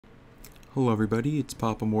Hello everybody, it's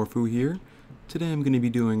Papa Morphu here. Today I'm going to be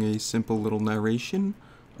doing a simple little narration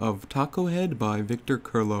of Taco Head by Victor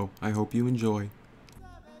Kerlow. I hope you enjoy.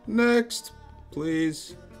 Next,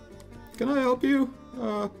 please. Can I help you?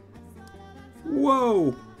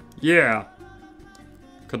 Whoa! Yeah.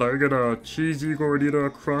 Could I get a cheesy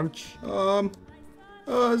gordita crunch?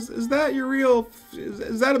 Is that your real...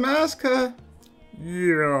 Is that a mask, huh?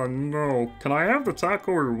 Yeah, no. Can I have the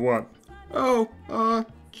taco or what? Oh,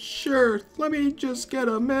 sure. Let me just get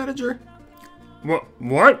a manager.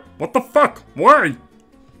 What? What the fuck? Why?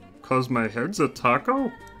 'Cause my head's a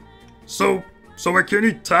taco? So I can't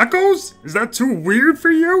eat tacos? Is that too weird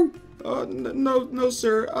for you? No,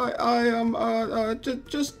 sir.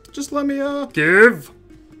 Just let me, Give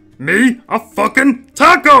me a fucking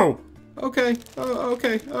taco! Okay,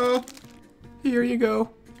 here you go.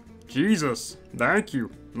 Jesus, thank you.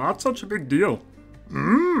 Not such a big deal.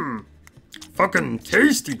 Mmm. Fucking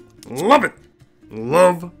tasty. Love it.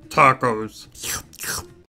 Love tacos.